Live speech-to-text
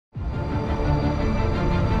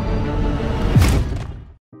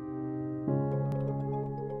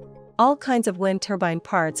All kinds of wind turbine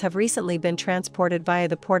parts have recently been transported via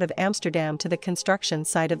the port of Amsterdam to the construction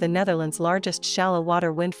site of the Netherlands' largest shallow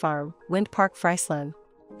water wind farm, Windpark Fryslân.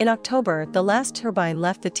 In October, the last turbine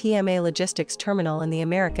left the TMA Logistics Terminal in the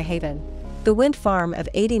America Haven. The wind farm of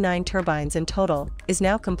 89 turbines in total is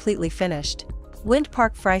now completely finished.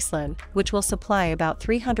 Windpark Fryslân, which will supply about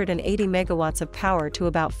 380 megawatts of power to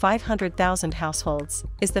about 500,000 households,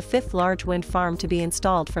 is the fifth large wind farm to be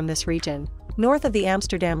installed from this region. North of the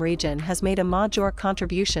Amsterdam region has made a major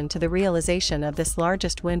contribution to the realization of this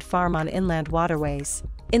largest wind farm on inland waterways.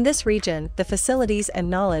 In this region, the facilities and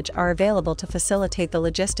knowledge are available to facilitate the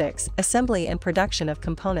logistics, assembly and production of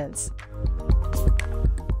components.